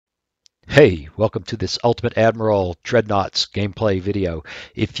Hey, welcome to this Ultimate Admiral Dreadnoughts gameplay video.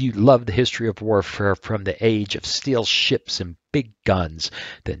 If you love the history of warfare from the age of steel ships and big guns,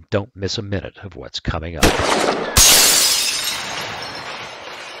 then don't miss a minute of what's coming up.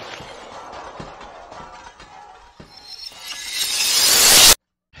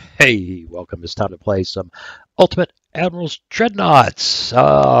 Hey, welcome. It's time to play some Ultimate Admirals Dreadnoughts.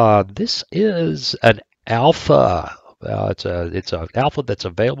 This is an alpha. It's an alpha that's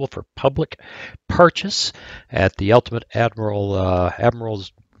available for public purchase at the Ultimate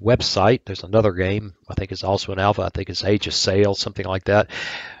Admiral's website. There's another game I think is also an alpha. I think it's Age of Sail, something like that.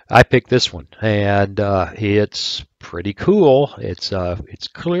 I picked this one, and it's pretty cool. It's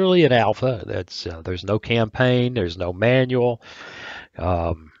clearly an alpha. There's no campaign. There's no manual.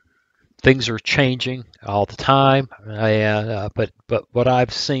 Things are changing all the time, and but what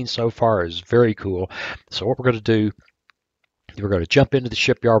I've seen so far is very cool. So what we're going to do, we're going to jump into the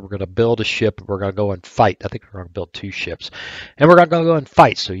shipyard. We're going to build a ship. We're going to go and fight. I think we're going to build 2 ships, and we're going to go and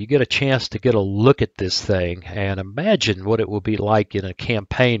fight. So you get a chance to get a look at this thing and imagine what it will be like in a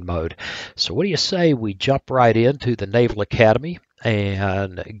campaign mode. So what do you say we jump right into the Naval Academy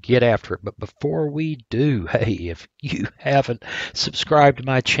and get after it? But before we do, hey, if you haven't subscribed to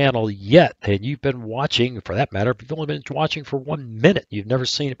my channel yet, and you've been watching, for that matter, if you've only been watching for 1 minute, you've never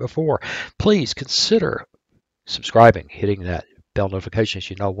seen it before, please consider subscribing, hitting that bell notification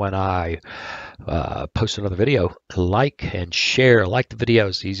so you know when I post another video. Like and share. Like the video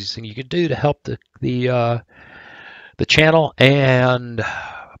is the easiest thing you can do to help the channel, and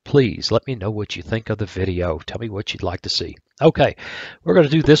please let me know what you think of the video. Tell me what you'd like to see. Okay, we're going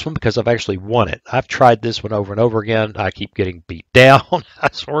to do this one because I've actually won it. I've tried this one over and over again. I keep getting beat down.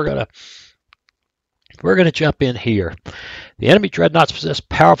 So we're going to jump in here. The enemy dreadnoughts possess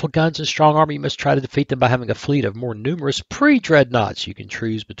powerful guns and strong armor. You must try to defeat them by having a fleet of more numerous pre-dreadnoughts. You can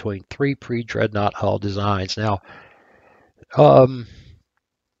choose between 3 pre-dreadnought hull designs. Now,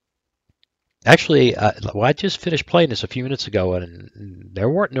 actually, I just finished playing this a few minutes ago, and there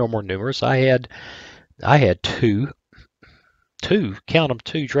weren't no more numerous. I had 2, count them,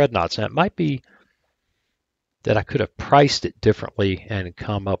 2 dreadnoughts. Now, it might be that I could have priced it differently and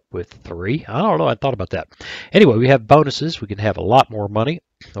come up with 3. I don't know. I thought about that. Anyway, we have bonuses. We can have a lot more money,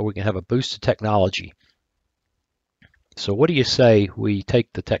 or we can have a boost of technology. So what do you say we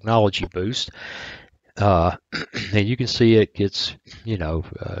take the technology boost? And you can see it gets,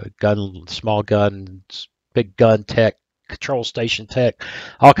 gun, small guns, big gun tech, control station tech,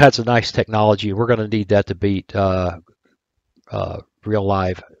 all kinds of nice technology. We're going to need that to beat real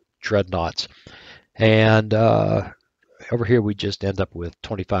live dreadnoughts. And over here we just end up with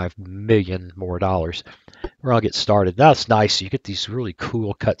 $25 million more dollars. We're gonna get started. Now it's nice. You get these really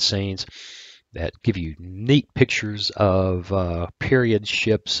cool cutscenes that give you neat pictures of period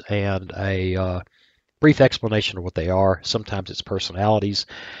ships and a brief explanation of what they are. Sometimes it's personalities,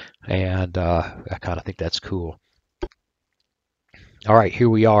 and I kind of think that's cool. All right, here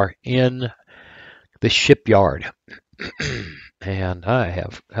we are in the shipyard, and I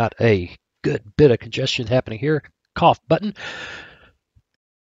have got a good bit of congestion happening here. Cough button.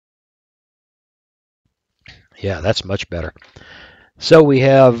 Yeah, that's much better. So we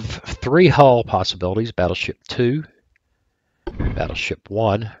have 3 hull possibilities: Battleship 2, Battleship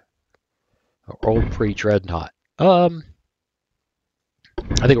 1, or Old Pre-Dreadnought. I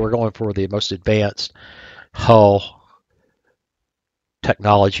think we're going for the most advanced hull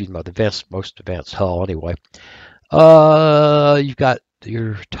technology, the most advanced hull anyway. You've got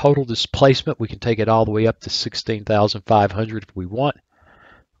your total displacement. We can take it all the way up to 16,500 if we want.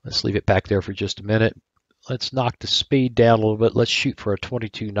 Let's leave it back there for just a minute. Let's knock the speed down a little bit. Let's shoot for a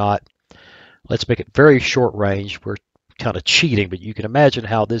 22 knot. Let's make it very short range. We're kind of cheating, but you can imagine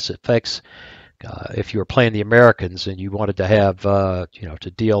how this affects if you were playing the Americans and you wanted to have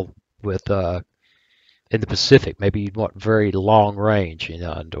to deal with in the Pacific. Maybe you'd want very long range,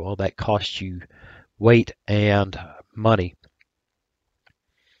 and well, that costs you weight and money.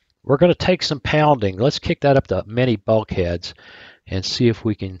 We're going to take some pounding. Let's kick that up to many bulkheads and see if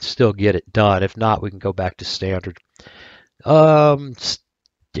we can still get it done. If not, we can go back to standard.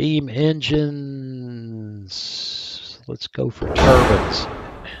 Steam engines. Let's go for turbines.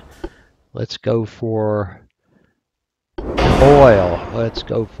 Let's go for oil. Let's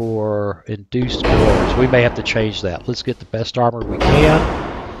go for induced boilers. We may have to change that. Let's get the best armor we can.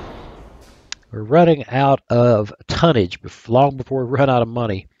 We're running out of tonnage long before we run out of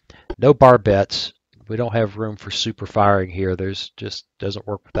money. No barbettes. We don't have room for super firing here. There's just doesn't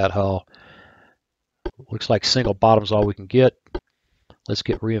work with that hull. Looks like single bottom's all we can get. Let's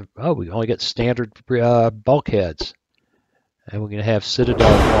get we only get standard bulkheads, and we're going to have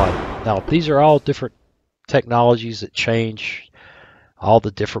Citadel 1. Now, these are all different technologies that change all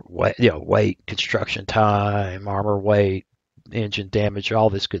the different weight, construction time, armor weight, engine damage, all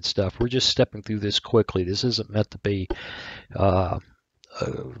this good stuff. We're just stepping through this quickly. This isn't meant to be uh,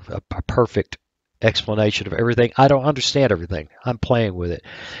 a perfect explanation of everything. I don't understand everything. I'm playing with it.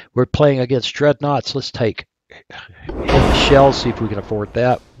 We're playing against Dreadnoughts. Let's take heavy shells, see if we can afford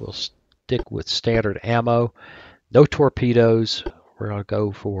that. We'll stick with standard ammo. No torpedoes. We're going to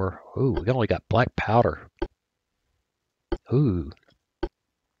go for, ooh, we only got black powder. Ooh.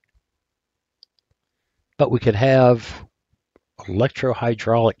 But we can have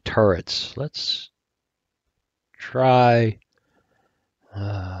electro-hydraulic turrets. Let's try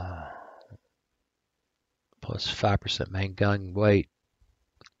plus 5% main gun weight,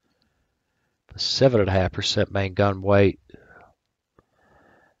 plus 7.5% main gun weight.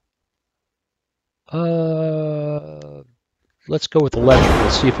 Let's go with electrical.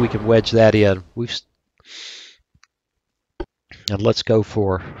 Let's see if we can wedge that in. And let's go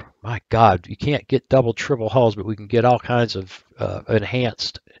for, my God, you can't get double, triple hulls, but we can get all kinds of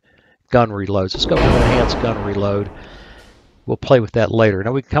enhanced gun reloads. Let's go for an enhanced gun reload. We'll play with that later.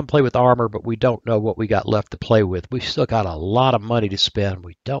 Now we can come play with armor, but we don't know what we got left to play with. We've still got a lot of money to spend.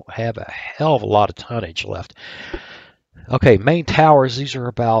 We don't have a hell of a lot of tonnage left. Okay, main towers. These are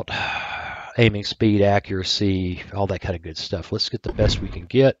about aiming speed, accuracy, all that kind of good stuff. Let's get the best we can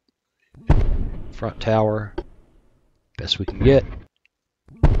get. Front tower, best we can get.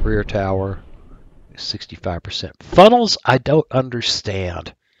 Rear tower, 65%. Funnels, I don't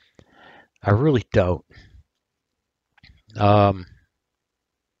understand. I really don't. I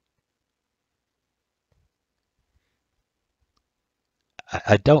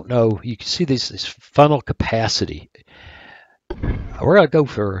don't know. You can see this funnel capacity. We're going to go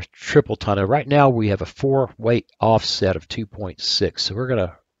for a triple ton. Right now we have a 4-weight offset of 2.6. So we're going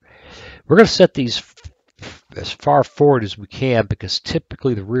to set these as far forward as we can, because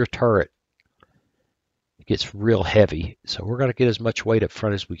typically the rear turret gets real heavy. So we're going to get as much weight up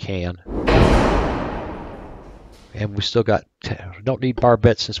front as we can. And we still don't need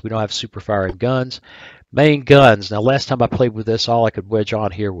barbettes since we don't have super firing guns. Main guns. Now, last time I played with this, all I could wedge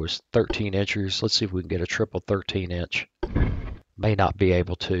on here was 13 inchers. Let's see if we can get a triple 13 inch. May not be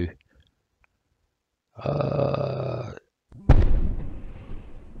able to.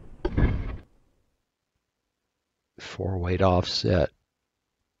 4-weight offset.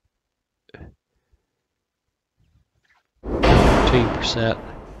 15%.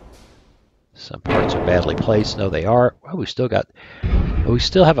 Some parts are badly placed. No, they are. Well, we still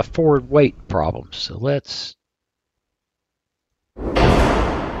have a forward weight problem. So let's move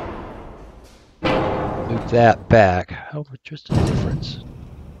that back. How much? Just a difference.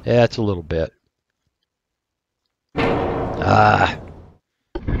 Yeah, it's a little bit. There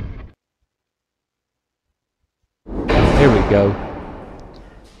we go.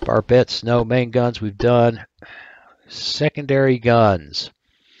 Barbettes, no. Main guns we've done. Secondary guns.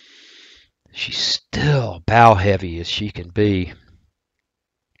 She's still bow heavy as she can be.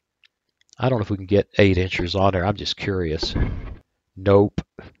 I don't know if we can get 8 inchers on there. I'm just curious. Nope.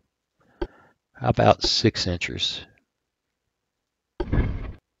 How about 6 inchers?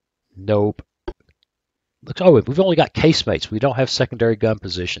 Nope. Looks, oh, we've only got casemates. We don't have secondary gun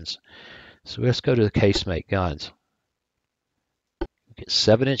positions. So let's go to the casemate guns. Get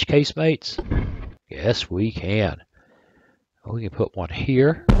 7-inch casemates? Yes, we can. We can put one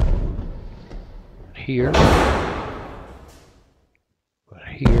here. Here. One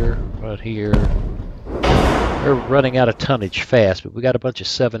here. One here. We're running out of tonnage fast, but we got a bunch of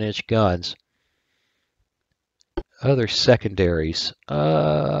 7-inch guns. Other secondaries. Any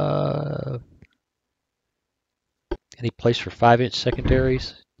place for 5-inch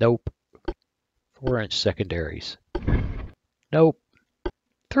secondaries? Nope. 4-inch secondaries? Nope.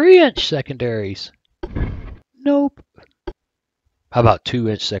 3-inch secondaries? Nope. How about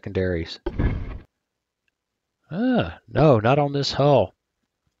 2-inch secondaries? No, not on this hull.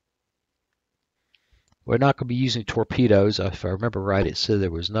 We're not going to be using torpedoes. If I remember right, it said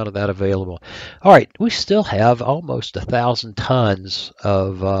there was none of that available. All right, we still have almost 1,000 tons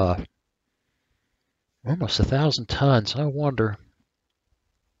of, almost 1,000 tons. I wonder.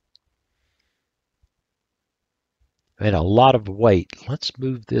 And a lot of weight. Let's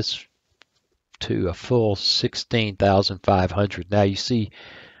move this to a full 16,500. Now you see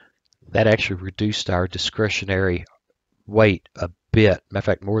that actually reduced our discretionary weight a bit. Matter of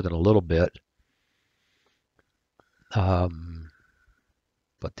fact, more than a little bit. But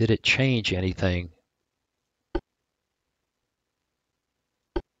did it change anything?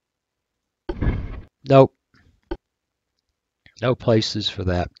 Nope. No places for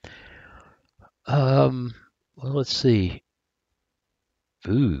that. Well, let's see.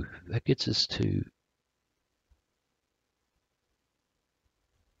 Ooh, that gets us to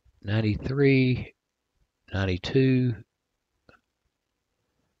 93, 92.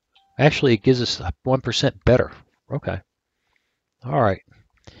 Actually, it gives us 1% better. Okay. All right.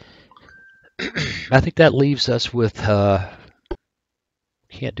 I think that leaves us with, can't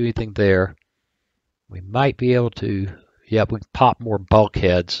do anything there. We might be able to, yeah, we can pop more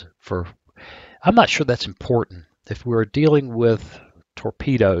bulkheads for, I'm not sure that's important. If we're dealing with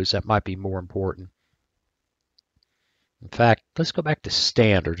torpedoes, that might be more important. In fact, let's go back to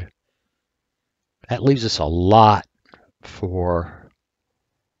standard. That leaves us a lot for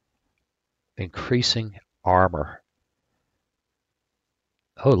increasing armor.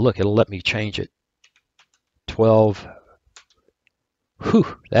 Oh, look, it'll let me change it. 12.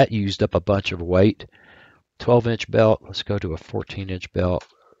 Whew, that used up a bunch of weight. 12-inch belt. Let's go to a 14-inch belt.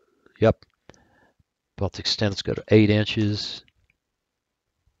 Yep. Belt extend. Let's go to 8 inches.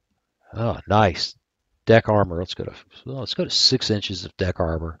 Oh, nice. Deck armor. Let's go to 6 inches of deck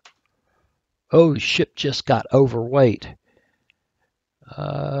armor. Oh, the ship just got overweight.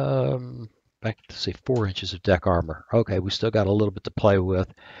 Back to say 4 inches of deck armor. Okay, we still got a little bit to play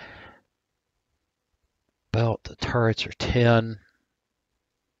with. Belt. The turrets are 10.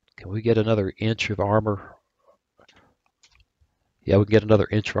 Can we get another inch of armor? Yeah, we can get another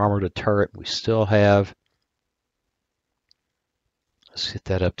inch of armor to turret. We still have. Let's get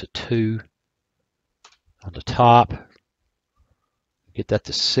that up to 2 on the top. Get that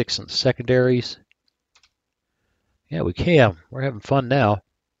to 6 on the secondaries. Yeah, we can. We're having fun now.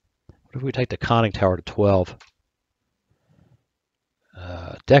 What if we take the conning tower to 12?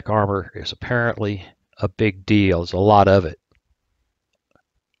 Deck armor is apparently a big deal. There's a lot of it.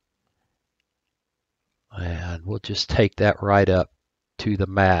 And we'll just take that right up to the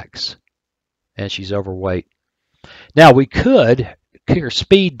max. And she's overweight. Now we could kick her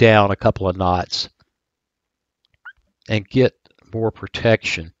speed down a couple of knots and get more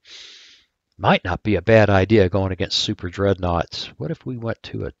protection. Might not be a bad idea going against super dreadnoughts. What if we went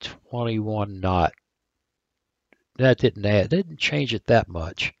to a 21 knot? That didn't change it that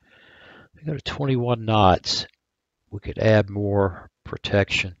much. We go to 21 knots. We could add more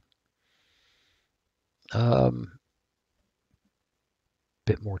protection.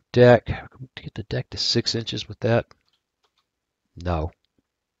 Bit more deck. Can we get the deck to 6 inches with that? No.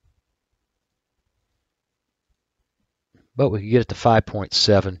 But we could get it to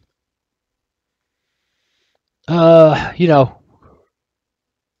 5.7. You know,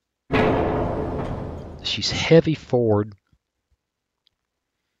 she's heavy forward.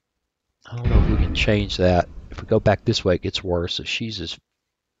 I don't know if we can change that. If we go back this way, it gets worse. So she's as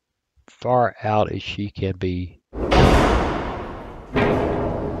far out as she can be.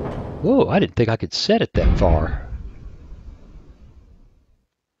 Whoa, I didn't think I could set it that far.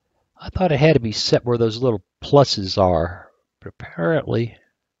 I thought it had to be set where those little pluses are. But apparently...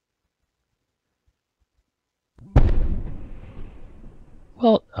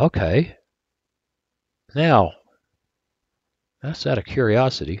 Well, okay. Now, that's out of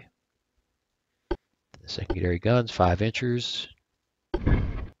curiosity. The secondary guns, 5 inches.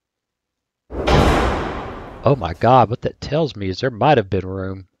 Oh my God, what that tells me is there might have been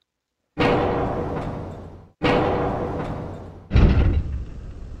room.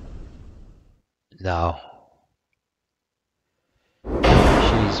 No. She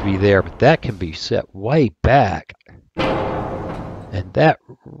needs to be there, but that can be set way back. And that,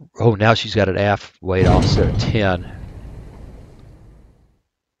 oh, now she's got an aft weight offset of 10.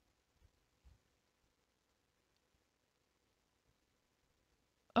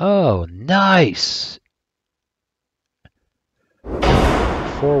 Oh, nice.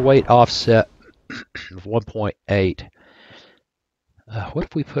 4 weight offset of 1.8. What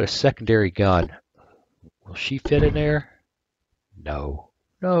if we put a secondary gun? Will she fit in there? No.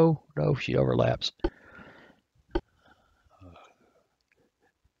 No, she overlaps.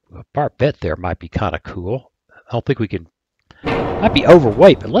 A barbette there might be kind of cool. I don't think we can. Might be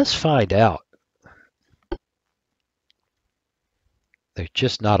overweight, but let's find out. They're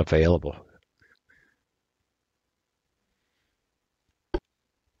just not available.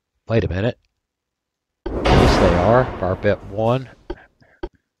 Wait a minute. Yes, they are. Barbette 1.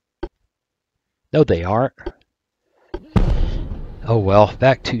 No, they aren't. Oh well,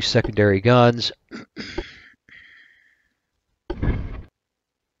 back to secondary guns.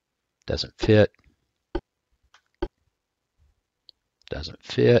 Doesn't fit. Doesn't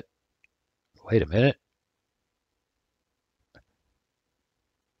fit. Wait a minute.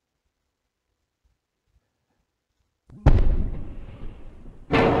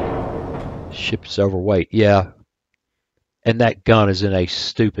 Ship's overweight. Yeah. And that gun is in a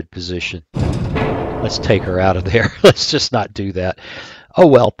stupid position. Let's take her out of there. Let's just not do that. Oh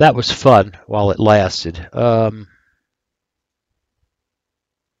well, that was fun while it lasted.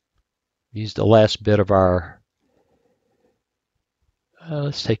 Use the last bit of our...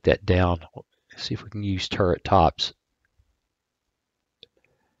 let's take that down. See if we can use turret tops.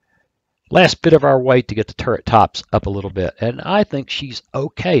 Last bit of our weight to get the turret tops up a little bit. And I think she's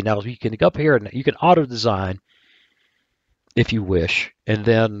okay. Now you can go up here and you can auto design if you wish, and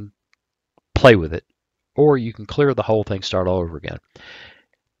then play with it. Or you can clear the whole thing, start all over again.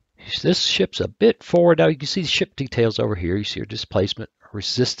 This ship's a bit forward. Now you can see the ship details over here. You see your displacement,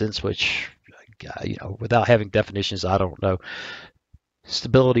 resistance, which, you know, without having definitions, I don't know.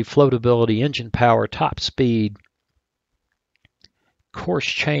 Stability, floatability, engine power, top speed, course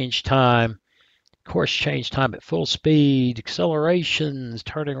change time at full speed, accelerations,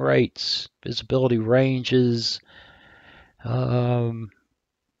 turning rates, visibility ranges,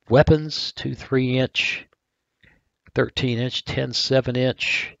 weapons, 2 3-inch, 13-inch, 10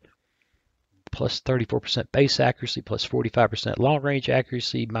 7-inch, plus 34% base accuracy, plus 45% long range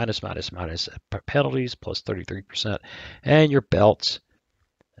accuracy, minus penalties, plus 33%, and your belts,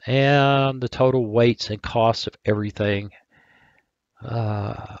 and the total weights and costs of everything.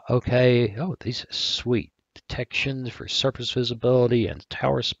 Okay. Oh, these are sweet. Detections for surface visibility and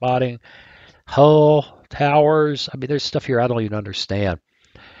tower spotting. Hull, towers. I mean, there's stuff here I don't even understand.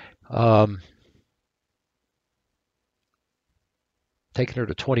 Taking her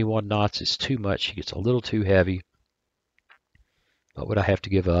to 21 knots is too much. She gets a little too heavy. What would I have to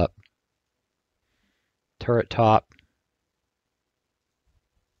give up? Turret top.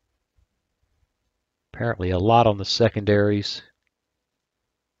 Apparently a lot on the secondaries.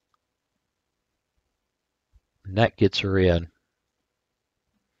 And that gets her in.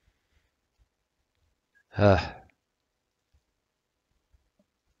 Down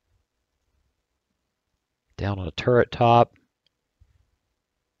on a turret top.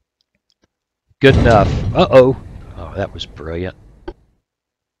 Good enough. Uh-oh. Oh, that was brilliant.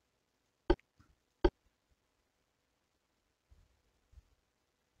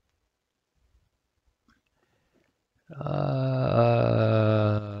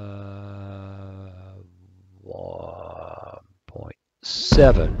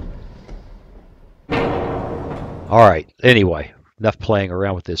 .7. All right. Anyway, enough playing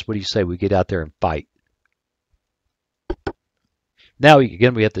around with this. What do you say we get out there and fight? Now,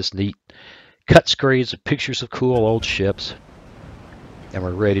 again, we have this neat cut screens of pictures of cool old ships. And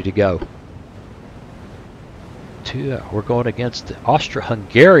we're ready to go. We're going against the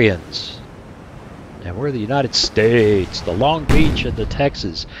Austro-Hungarians. And we're the United States, the Long Beach and the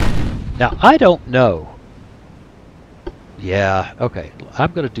Texas. Now, I don't know. Yeah, okay.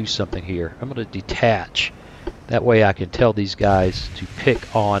 I'm going to do something here. I'm going to detach. That way I can tell these guys to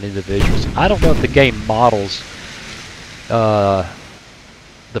pick on individuals. I don't know if the game models the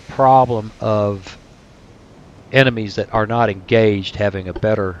problem of enemies that are not engaged having a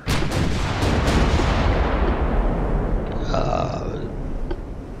better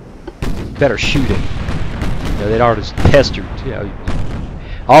better shooting. You know, they aren't as tested. You know.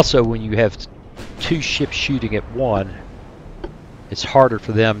 Also, when you have 2 ships shooting at one, it's harder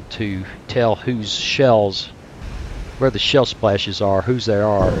for them to tell whose shells, where the shell splashes are, whose they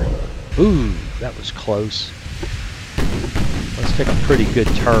are. Ooh, that was close. Let's take a pretty good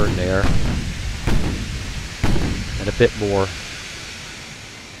turn there. And a bit more.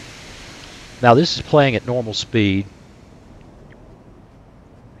 Now this is playing at normal speed.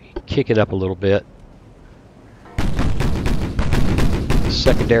 Kick it up a little bit.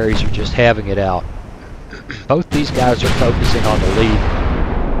 Secondaries are just having it out. Both these guys are focusing on the lead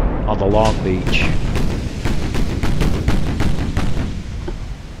on the Long Beach.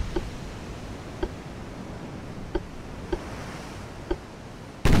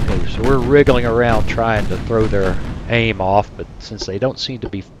 Okay, so we're wriggling around trying to throw their aim off, but since they don't seem to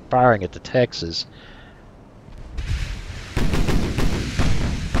be firing at the Texas,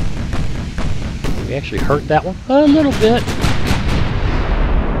 we actually hurt that one a little bit.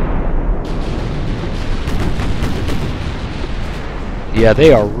 Yeah,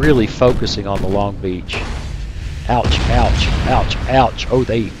 they are really focusing on the Long Beach. Ouch, ouch, ouch, ouch. Oh,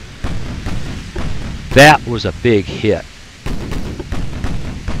 that was a big hit.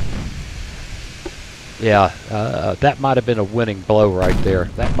 Yeah, that might have been a winning blow right there.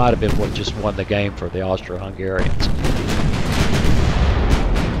 That might have been what just won the game for the Austro-Hungarians.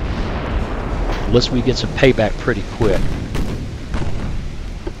 Unless we get some payback pretty quick.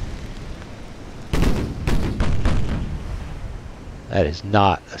 That is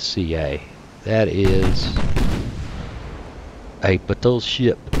not a CA. That is a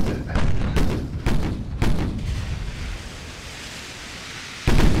battleship.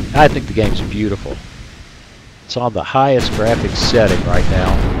 I think the game's beautiful. It's on the highest graphics setting right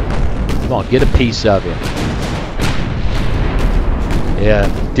now. Come on, get a piece of him. Yeah,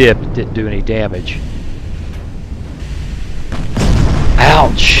 didn't do any damage.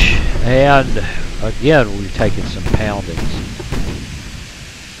 Ouch! And again, we're taking some poundings.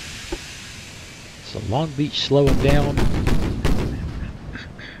 So Long Beach slowing down.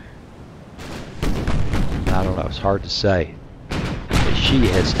 I don't know, it's hard to say. But she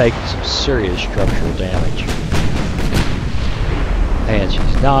has taken some serious structural damage. And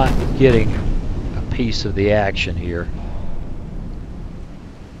she's not getting a piece of the action here.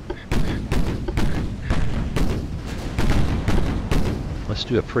 Let's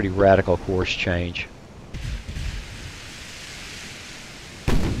do a pretty radical course change.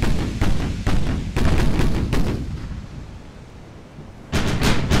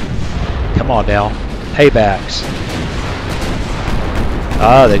 Come on now, paybacks.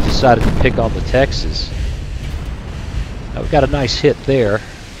 Ah, they decided to pick on the Texas. Now we've got a nice hit there.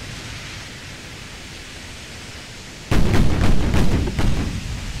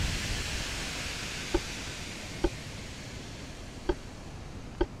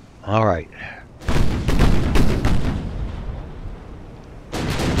 All right.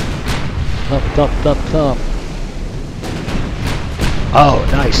 Thump, thump, thump, thump. Oh,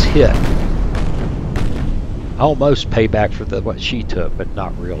 nice hit. Almost payback for what she took, but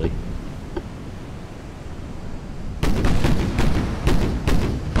not really.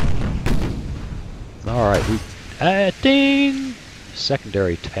 All right, ding!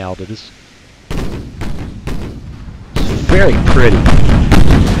 Secondary pounded us. It's very pretty.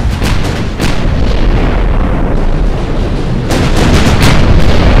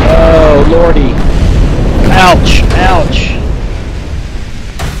 Oh, lordy. Ouch, ouch.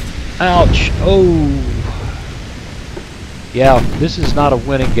 Ouch, oh. Yeah, this is not a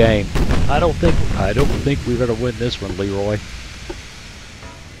winning game. I don't think we're going to win this one, Leroy.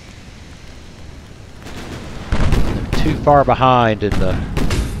 They're too far behind in the...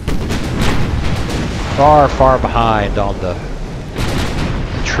 Far behind on the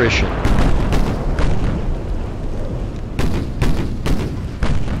attrition.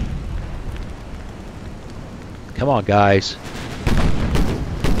 Come on, guys.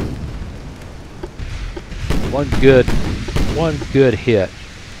 One good hit.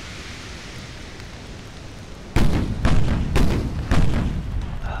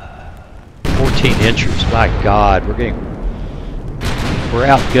 Inches. My God, we're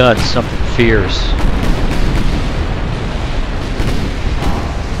outgunned something fierce.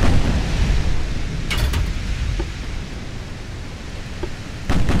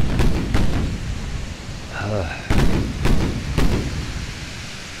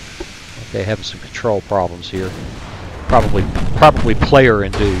 Okay, having some control problems here. Probably player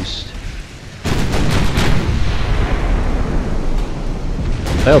induced.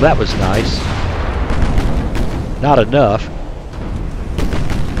 Well, that was nice. Not enough.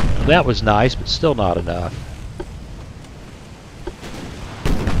 That was nice, but still not enough.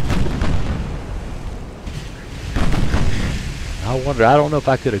 I don't know if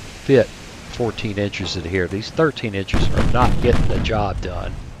I could have fit 14 inches in here. These 13 inches are not getting the job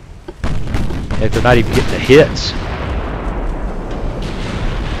done. If they're not even getting the hits.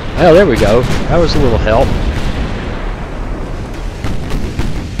 Well, there we go. That was a little help.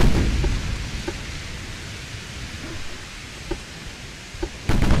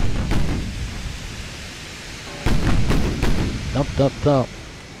 Thump, thump, thump.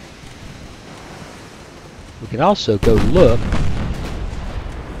 We can also go look.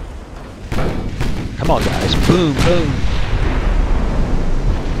 Come on, guys. Boom, boom.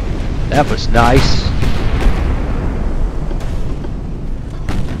 That was nice.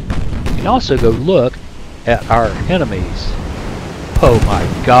 We can also go look at our enemies. Oh my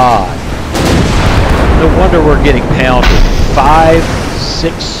God. No wonder we're getting pounded. 5,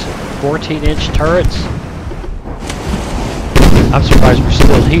 6, 14-inch turrets. I'm surprised we're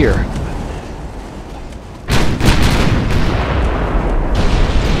still here.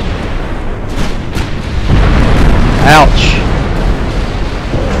 Ouch.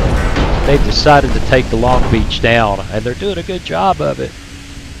 They've decided to take the Long Beach down, and they're doing a good job of it.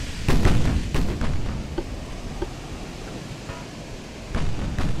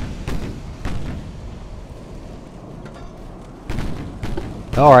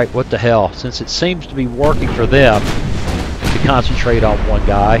 Alright, what the hell. Since it seems to be working for them to concentrate on one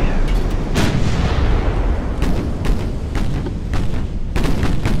guy.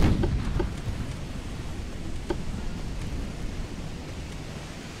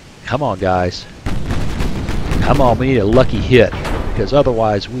 Come on, guys. Come on, we need a lucky hit, because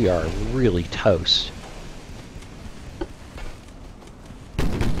otherwise we are really toast.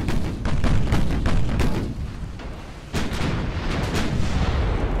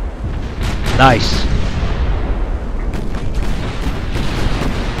 Nice.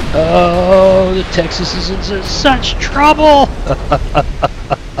 Oh, the Texas is in such trouble.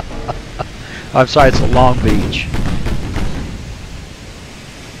 I'm sorry, it's a Long Beach.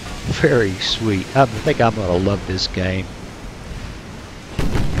 Very sweet. I think I'm going to love this game.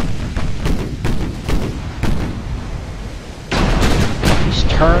 He's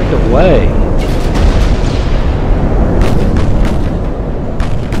turned away.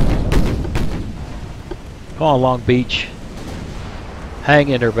 Come on, Long Beach. Hang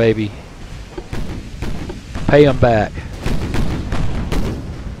in there, baby. Pay them back.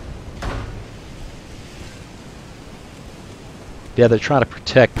 Yeah, they're trying to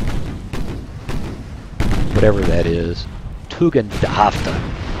protect whatever that is. Tugendhafte.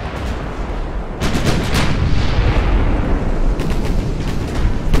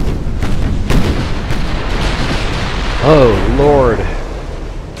 Oh, Lord.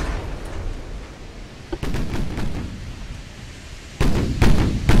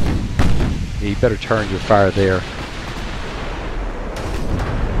 You better turn your fire there.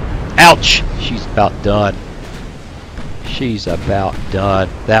 Ouch! She's about done. She's about done.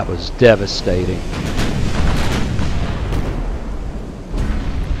 That was devastating.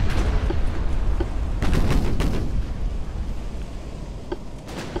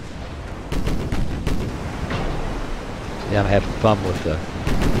 Yeah, I'm having fun with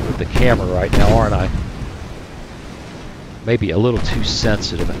the camera right now, aren't I? Maybe a little too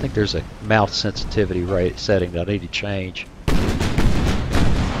sensitive. I think there's a mouth sensitivity rate setting that I need to change.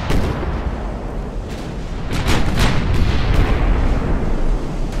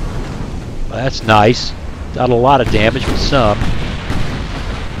 Well, that's nice. Got a lot of damage with some.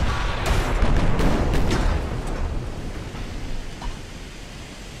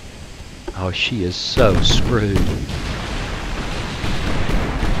 Oh, she is so screwed.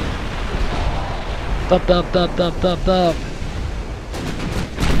 Thump, thump, thump, thump, thump, thump.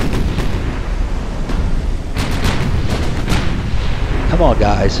 Come on,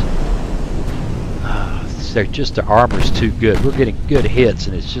 guys. They're just, the armor's too good. We're getting good hits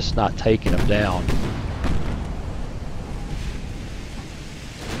and it's just not taking them down.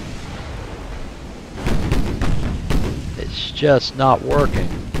 It's just not working.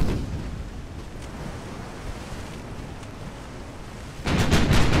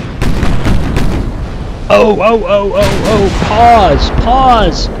 Oh, oh, oh, oh, oh, pause,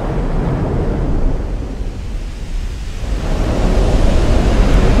 pause.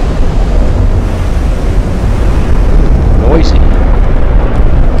 Noisy.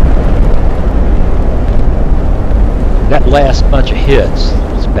 That last bunch of hits,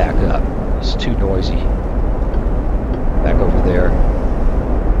 let's back up. It's too noisy. Back over there.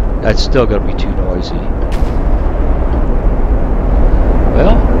 That's still going to be too noisy.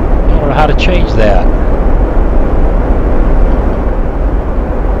 Well, I don't know how to change that.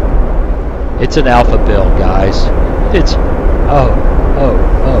 It's an alpha build, guys. It's, oh.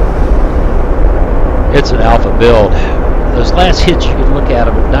 It's an alpha build. Those last hits, you can look at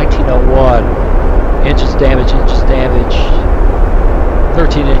them at 1901. Inches damage,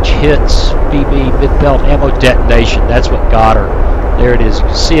 13-inch hits, BB, mid-belt ammo detonation. That's what got her. There it is. You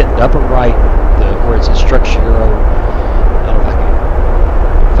can see it in the upper right, where it says structure hero. I don't know if I can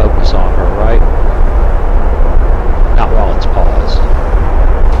focus on her, right? Not while it's paused.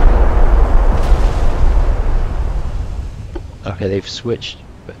 Okay, they've switched,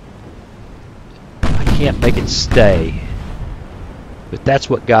 but I can't make it stay. But that's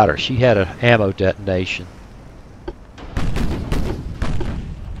what got her. She had an ammo detonation.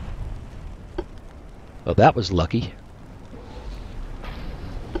 Well, that was lucky.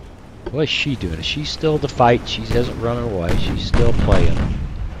 What is she doing? Is she still in the fight? She hasn't run away. She's still playing.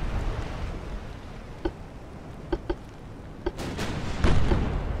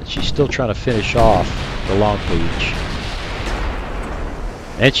 And she's still trying to finish off the Long Beach.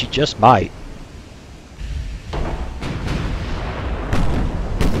 And she just might.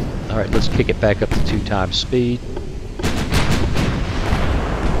 Alright, let's kick it back up to 2 times speed.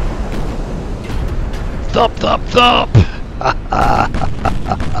 Thump, thump, thump!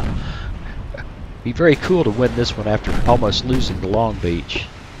 Be very cool to win this one after almost losing the Long Beach.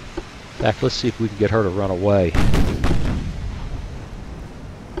 In fact, let's see if we can get her to run away.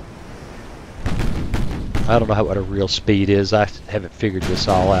 I don't know what her real speed is. I haven't figured this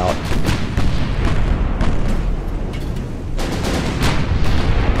all out.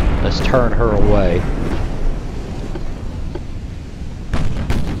 Let's turn her away.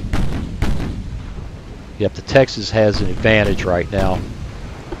 Yep, the Texas has an advantage right now.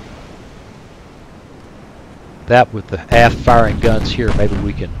 That with the aft firing guns here, maybe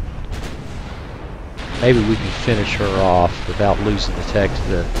we can finish her off without losing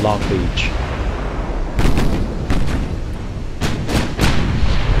the Long Beach.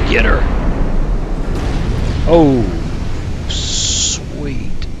 Get her! Oh, sweet.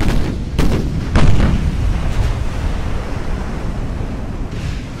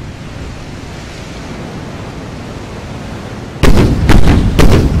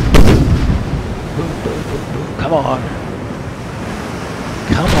 Come on.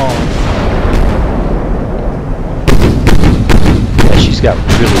 Come on. Yeah, she's got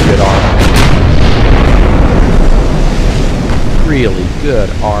really good armor. Really good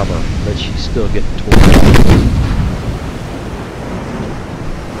armor, but she's still getting torn.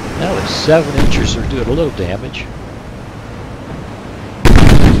 Now the 7-inchers are doing a little damage.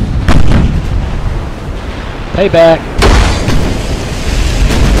 Payback.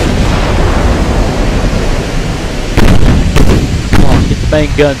 Get the main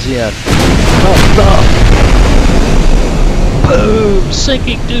guns in. Boom!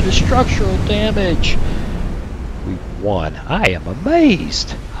 Sinking due to structural damage. We won. I am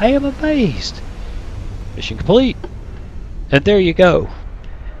amazed. I am amazed. Mission complete. And there you go.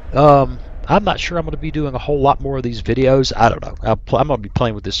 I'm not sure I'm going to be doing a whole lot more of these videos. I don't know. I'm going to be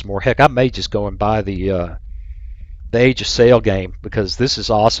playing with this some more. Heck, I may just go and buy the Age of Sail game, because this is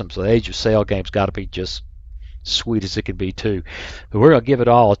awesome. So the Age of Sail game's got to be just sweet as it can be too. But we're gonna give it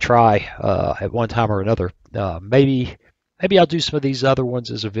all a try at one time or another. Maybe I'll do some of these other ones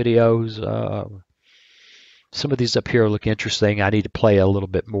as a videos. Some of these up here look interesting. I need to play a little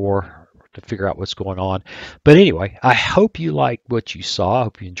bit more to figure out what's going on. But anyway, I hope you liked what you saw. I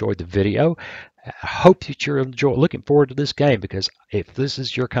hope you enjoyed the video. I hope that you're looking forward to this game, because if this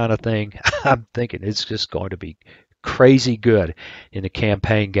is your kind of thing, I'm thinking it's just going to be crazy good in the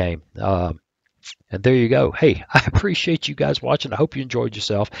campaign game. And there you go. Hey, I appreciate you guys watching. I hope you enjoyed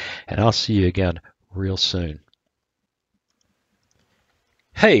yourself, and I'll see you again real soon.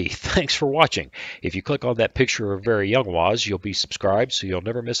 Hey, thanks for watching. If you click on that picture of Very Young Waz, you'll be subscribed so you'll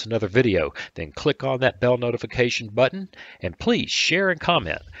never miss another video. Then click on that bell notification button, and please share and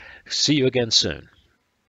comment. See you again soon.